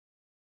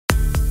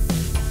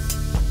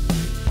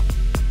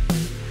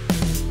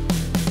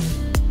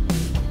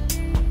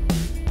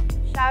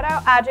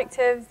now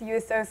adjectives you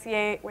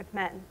associate with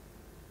men.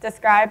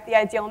 Describe the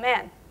ideal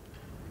man.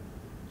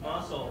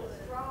 Muscle.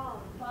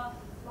 Strong. Buff.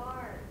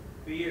 Smart.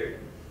 Beard.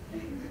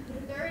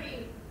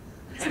 Dirty.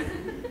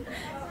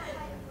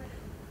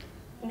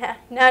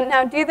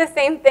 Now do the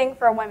same thing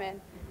for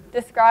women.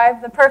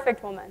 Describe the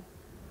perfect woman.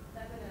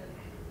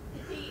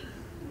 Feminine. Petite.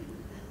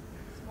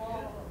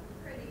 Small.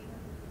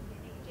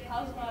 Pretty.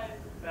 Housewife.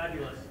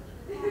 Fabulous.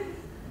 Beautiful.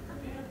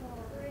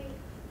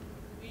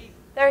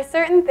 There are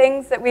certain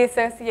things that we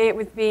associate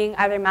with being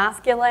either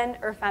masculine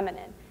or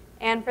feminine.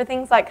 And for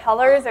things like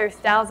colors or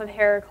styles of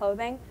hair or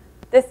clothing,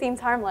 this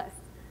seems harmless.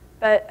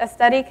 But a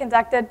study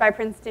conducted by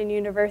Princeton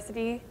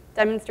University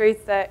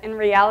demonstrates that in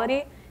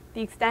reality,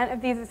 the extent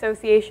of these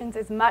associations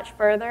is much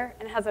further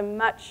and has a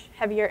much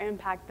heavier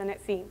impact than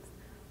it seems.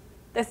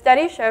 The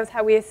study shows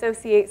how we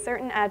associate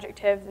certain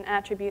adjectives and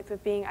attributes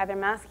with being either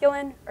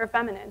masculine or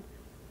feminine.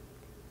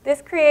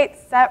 This creates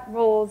set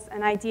rules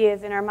and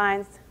ideas in our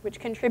minds which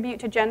contribute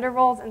to gender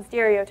roles and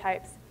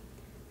stereotypes.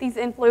 These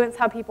influence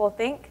how people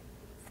think,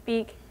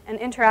 speak, and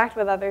interact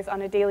with others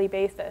on a daily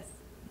basis.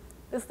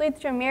 This leads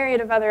to a myriad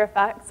of other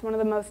effects, one of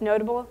the most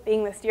notable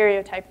being the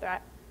stereotype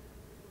threat.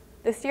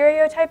 The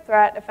stereotype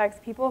threat affects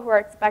people who are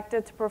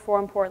expected to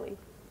perform poorly.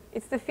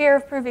 It's the fear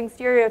of proving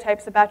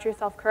stereotypes about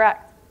yourself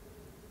correct.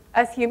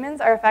 Us humans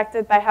are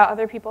affected by how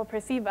other people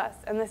perceive us,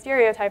 and the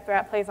stereotype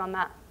threat plays on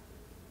that.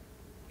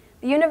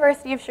 The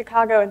University of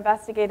Chicago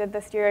investigated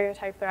the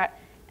stereotype threat,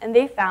 and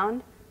they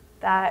found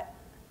that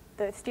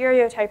the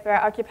stereotype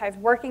threat occupies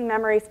working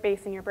memory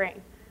space in your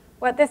brain.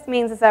 What this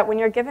means is that when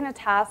you're given a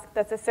task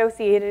that's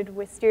associated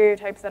with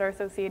stereotypes that are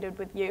associated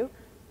with you,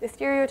 the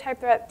stereotype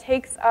threat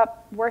takes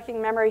up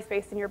working memory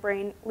space in your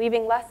brain,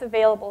 leaving less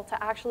available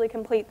to actually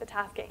complete the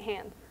task at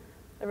hand.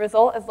 The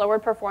result is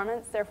lowered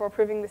performance, therefore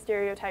proving the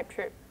stereotype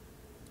true.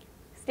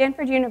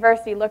 Stanford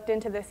University looked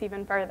into this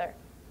even further.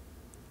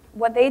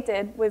 What they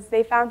did was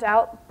they found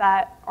out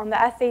that on the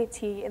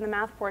SAT in the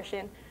math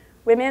portion,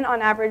 women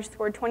on average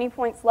scored 20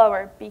 points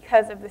lower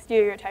because of the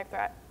stereotype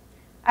threat.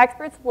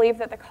 Experts believe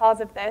that the cause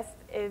of this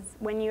is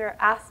when you're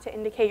asked to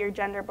indicate your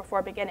gender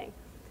before beginning.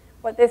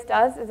 What this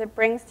does is it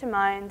brings to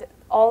mind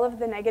all of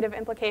the negative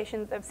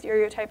implications of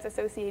stereotypes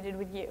associated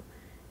with you,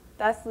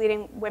 thus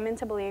leading women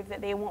to believe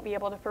that they won't be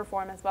able to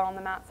perform as well in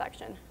the math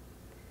section.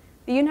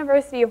 The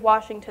University of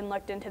Washington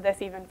looked into this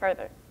even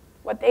further.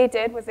 What they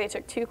did was they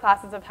took 2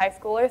 classes of high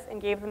schoolers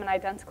and gave them an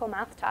identical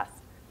math test.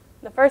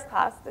 In the first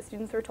class, the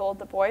students were told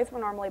that boys were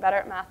normally better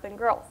at math than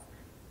girls.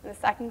 In the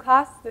second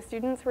class, the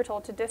students were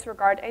told to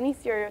disregard any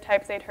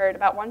stereotypes they'd heard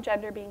about one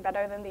gender being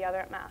better than the other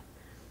at math.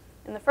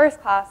 In the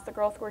first class, the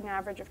girls scored an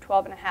average of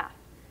 12.5.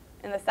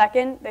 In the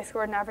second, they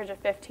scored an average of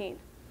 15.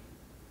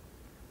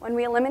 When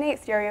we eliminate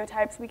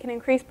stereotypes, we can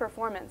increase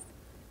performance.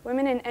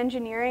 Women in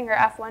engineering or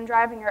F1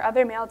 driving or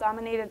other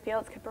male-dominated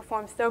fields could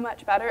perform so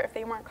much better if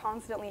they weren't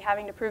constantly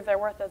having to prove their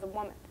worth as a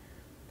woman.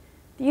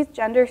 These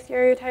gender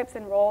stereotypes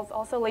and roles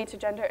also lead to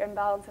gender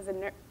imbalances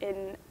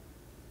in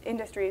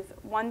industries,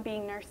 one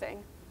being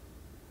nursing.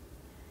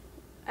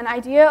 An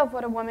idea of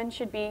what a woman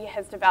should be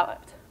has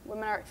developed.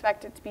 Women are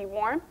expected to be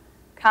warm,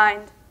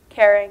 kind,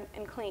 caring,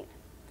 and clean.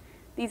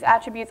 These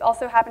attributes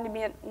also happen to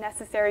be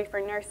necessary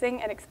for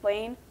nursing and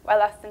explain why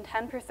less than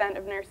 10%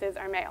 of nurses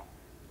are male.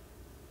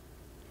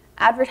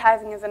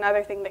 Advertising is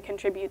another thing that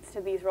contributes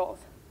to these roles.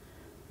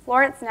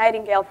 Florence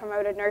Nightingale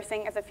promoted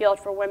nursing as a field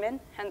for women,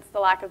 hence the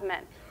lack of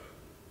men.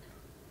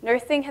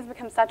 Nursing has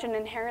become such an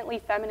inherently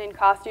feminine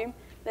costume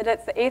that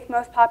it's the 8th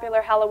most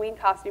popular Halloween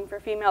costume for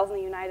females in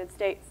the United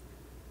States.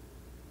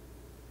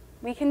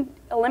 We can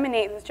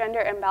eliminate this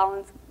gender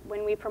imbalance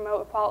when we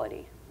promote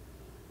equality.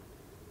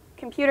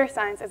 Computer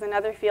science is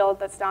another field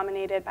that's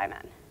dominated by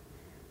men.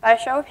 By a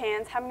show of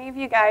hands, how many of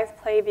you guys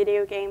play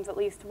video games at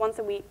least once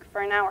a week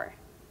for an hour?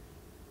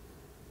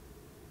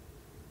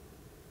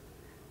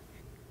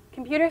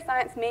 Computer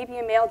science may be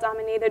a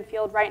male-dominated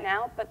field right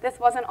now, but this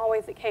wasn't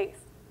always the case.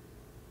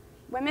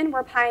 Women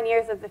were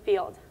pioneers of the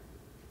field.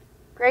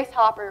 Grace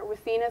Hopper was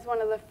seen as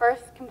one of the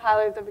first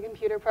compilers of a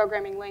computer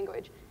programming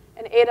language,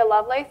 and Ada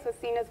Lovelace was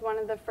seen as one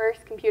of the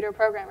first computer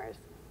programmers.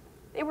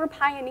 They were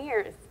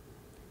pioneers.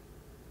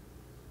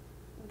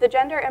 The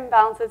gender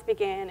imbalances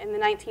began in the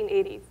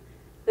 1980s.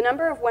 The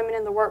number of women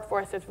in the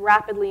workforce is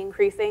rapidly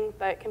increasing,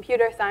 but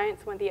computer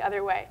science went the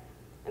other way.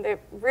 And the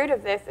root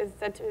of this is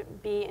said to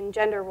be in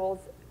gender roles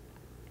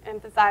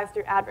emphasized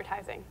through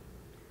advertising.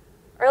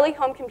 Early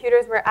home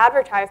computers were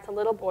advertised to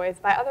little boys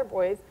by other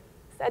boys,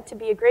 said to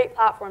be a great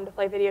platform to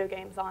play video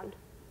games on.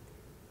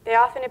 They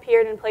often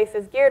appeared in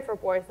places geared for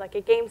boys, like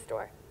a game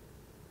store.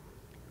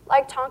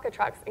 Like Tonka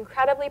trucks,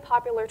 incredibly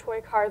popular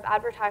toy cars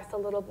advertised to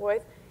little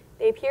boys,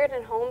 they appeared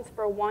in homes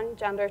for one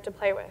gender to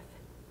play with.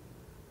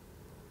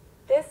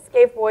 This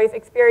gave boys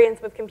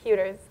experience with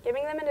computers,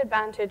 giving them an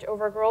advantage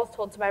over girls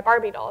told to buy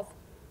Barbie dolls.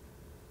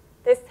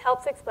 This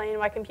helps explain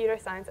why computer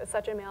science is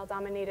such a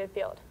male-dominated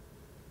field.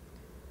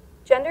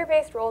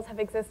 Gender-based roles have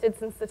existed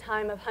since the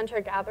time of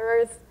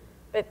hunter-gatherers,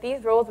 but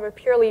these roles were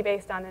purely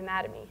based on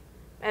anatomy.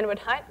 Men would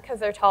hunt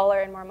because they're taller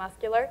and more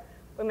muscular.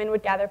 Women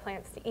would gather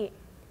plants to eat.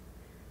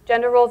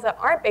 Gender roles that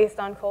aren't based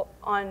on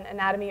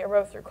anatomy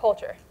arose through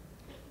culture.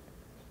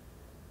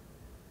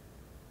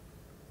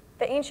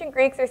 The ancient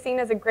Greeks are seen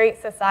as a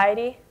great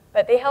society,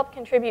 but they helped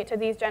contribute to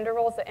these gender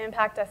roles that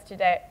impact us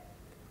today.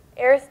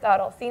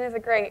 Aristotle, seen as a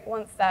great,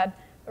 once said,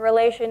 "The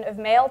relation of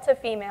male to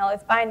female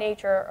is by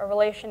nature a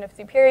relation of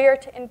superior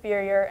to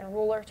inferior and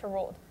ruler to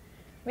ruled."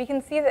 We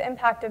can see the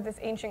impact of this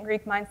ancient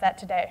Greek mindset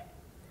today.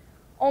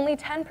 Only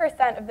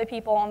 10% of the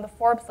people on the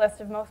Forbes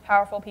list of most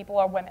powerful people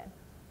are women.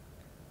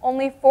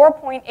 Only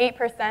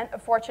 4.8%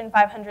 of Fortune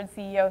 500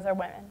 CEOs are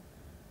women.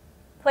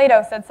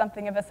 Plato said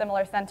something of a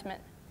similar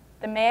sentiment.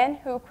 The man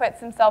who acquits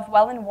himself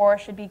well in war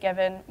should be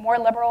given more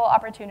liberal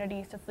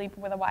opportunities to sleep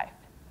with a wife.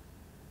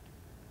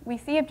 We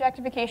see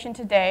objectification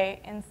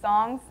today in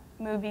songs,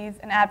 movies,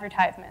 and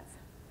advertisements.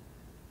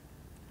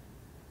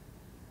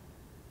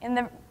 In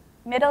the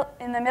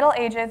Middle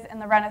Ages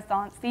and the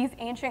Renaissance, these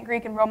ancient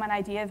Greek and Roman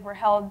ideas were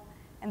held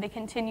and they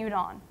continued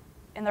on.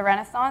 In the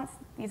Renaissance,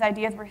 these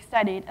ideas were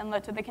studied and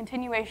led to the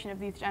continuation of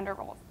these gender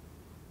roles.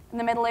 In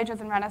the Middle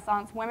Ages and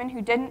Renaissance, women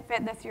who didn't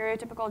fit the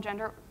stereotypical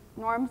gender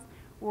norms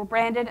were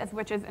branded as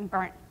witches and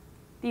burnt.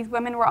 These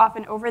women were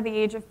often over the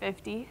age of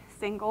 50,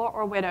 single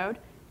or widowed,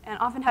 and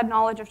often had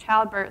knowledge of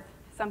childbirth,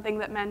 something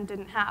that men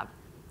didn't have.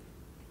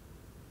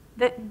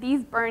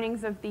 These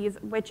burnings of these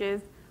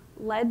witches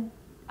led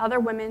other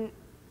women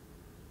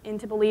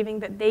into believing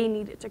that they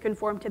needed to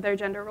conform to their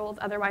gender roles,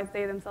 otherwise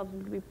they themselves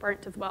would be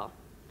burnt as well.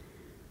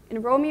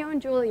 In Romeo and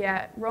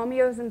Juliet,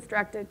 Romeo is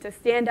instructed to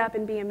stand up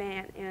and be a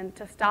man and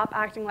to stop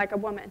acting like a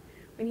woman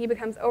when he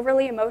becomes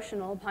overly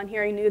emotional upon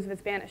hearing news of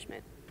his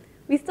banishment.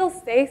 We still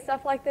say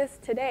stuff like this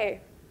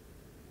today.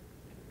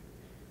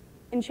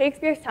 In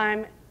Shakespeare's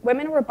time,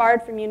 women were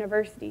barred from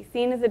university,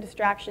 seen as a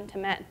distraction to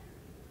men.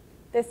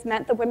 This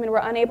meant that women were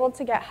unable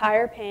to get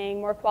higher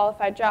paying, more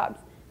qualified jobs.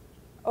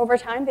 Over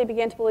time, they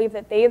began to believe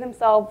that they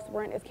themselves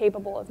weren't as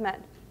capable as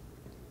men.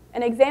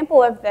 An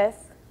example of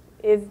this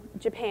is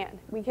Japan.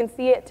 We can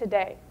see it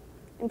today.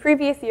 In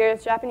previous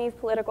years, Japanese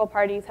political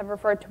parties have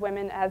referred to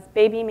women as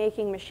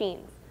baby-making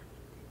machines.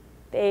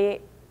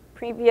 The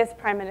previous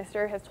prime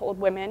minister has told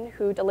women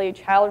who delayed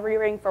child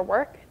rearing for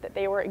work that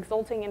they were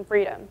exulting in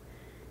freedom.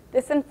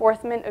 This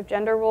enforcement of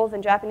gender roles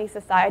in Japanese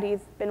society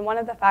has been one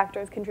of the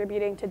factors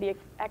contributing to the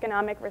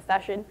economic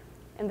recession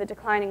and the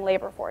declining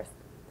labor force.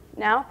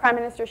 Now, Prime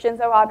Minister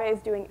Shinzo Abe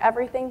is doing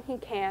everything he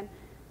can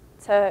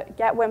to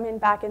get women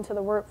back into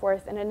the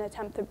workforce in an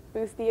attempt to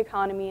boost the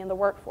economy and the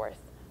workforce.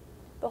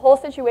 The whole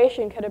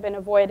situation could have been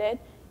avoided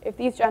if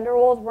these gender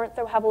roles weren't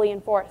so heavily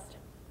enforced.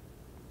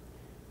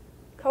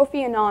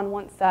 Kofi Annan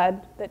once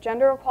said that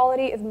gender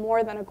equality is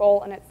more than a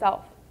goal in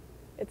itself.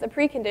 It's a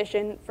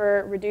precondition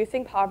for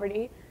reducing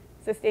poverty,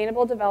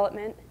 sustainable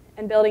development,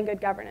 and building good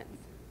governance.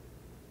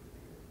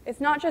 It's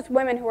not just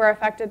women who are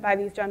affected by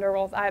these gender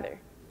roles either.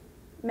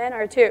 Men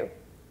are too.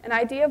 An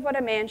idea of what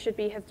a man should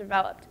be has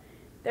developed.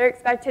 They're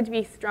expected to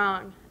be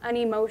strong,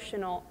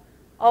 unemotional,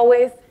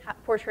 always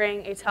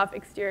portraying a tough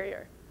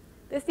exterior.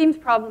 This seems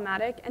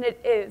problematic, and it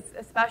is,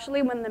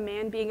 especially when the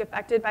man being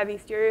affected by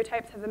these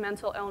stereotypes has a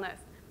mental illness.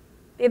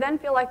 They then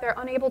feel like they're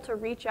unable to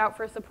reach out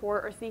for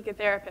support or seek a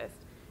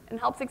therapist, and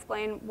helps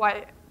explain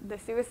why the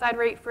suicide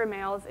rate for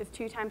males is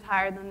 2 times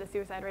higher than the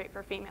suicide rate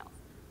for females.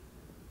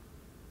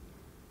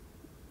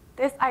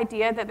 This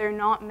idea that they're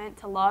not meant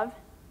to love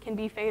can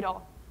be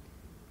fatal.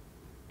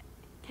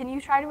 Can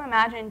you try to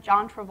imagine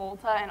John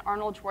Travolta and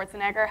Arnold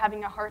Schwarzenegger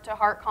having a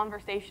heart-to-heart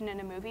conversation in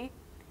a movie?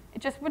 It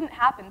just wouldn't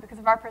happen because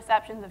of our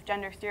perceptions of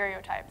gender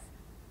stereotypes.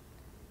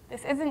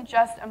 This isn't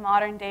just a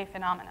modern-day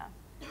phenomena.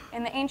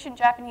 In the ancient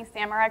Japanese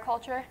samurai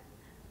culture,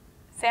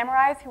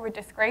 samurais who were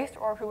disgraced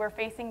or who were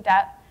facing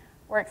death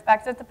were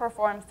expected to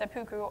perform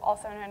seppuku,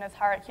 also known as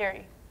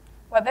harakiri.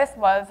 What this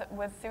was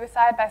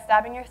suicide by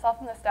stabbing yourself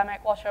in the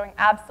stomach while showing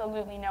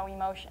absolutely no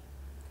emotion.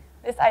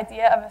 This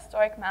idea of a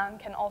stoic man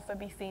can also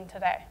be seen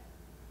today.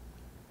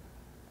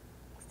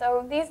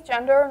 So these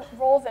gender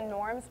roles and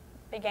norms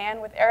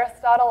began with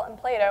Aristotle and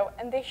Plato,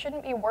 and they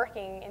shouldn't be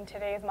working in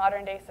today's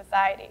modern-day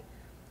society.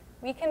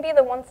 We can be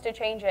the ones to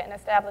change it and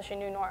establish a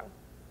new norm.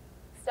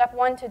 Step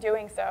 1 to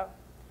doing so,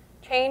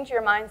 change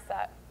your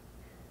mindset.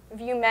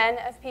 View men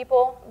as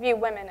people, view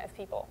women as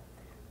people.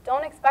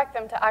 Don't expect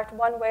them to act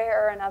one way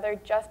or another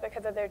just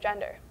because of their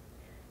gender.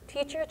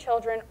 Teach your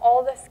children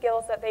all the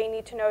skills that they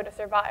need to know to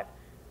survive.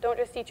 Don't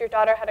just teach your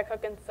daughter how to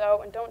cook and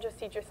sew, and don't just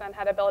teach your son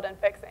how to build and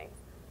fix things.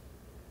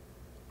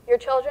 Your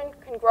children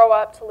can grow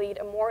up to lead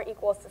a more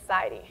equal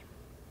society.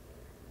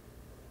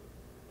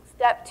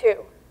 Step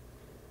 2,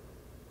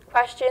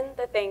 question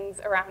the things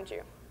around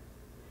you.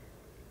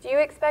 Do you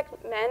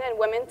expect men and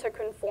women to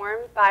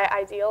conform by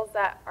ideals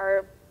that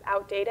are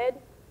outdated?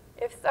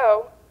 If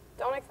so,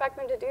 don't expect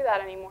them to do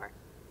that anymore.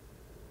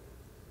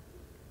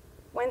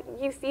 When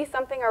you see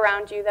something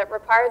around you that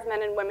requires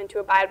men and women to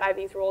abide by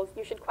these rules,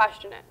 you should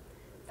question it.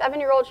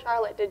 7-year-old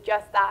Charlotte did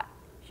just that.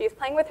 She was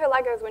playing with her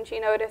Legos when she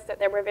noticed that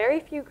there were very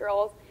few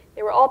girls,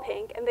 they were all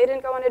pink, and they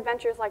didn't go on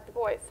adventures like the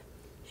boys.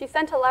 She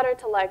sent a letter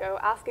to Lego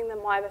asking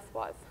them why this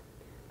was.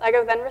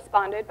 Lego then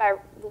responded by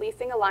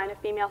releasing a line of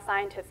female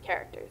scientist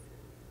characters.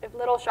 If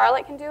little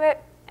Charlotte can do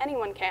it,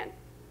 anyone can.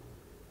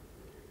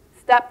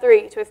 Step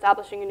 3 to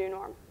establishing a new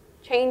norm.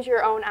 Change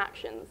your own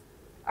actions.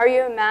 Are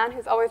you a man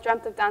who's always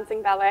dreamt of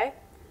dancing ballet?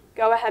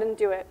 Go ahead and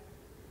do it.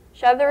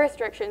 Shed the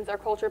restrictions our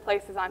culture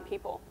places on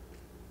people.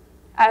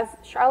 As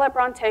Charlotte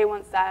Bronte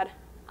once said,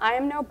 I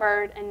am no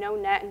bird and no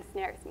net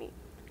ensnares me.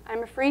 I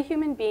am a free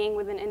human being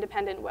with an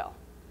independent will.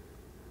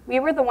 We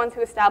were the ones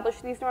who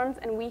established these norms,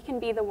 and we can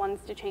be the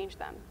ones to change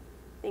them.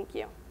 Thank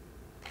you.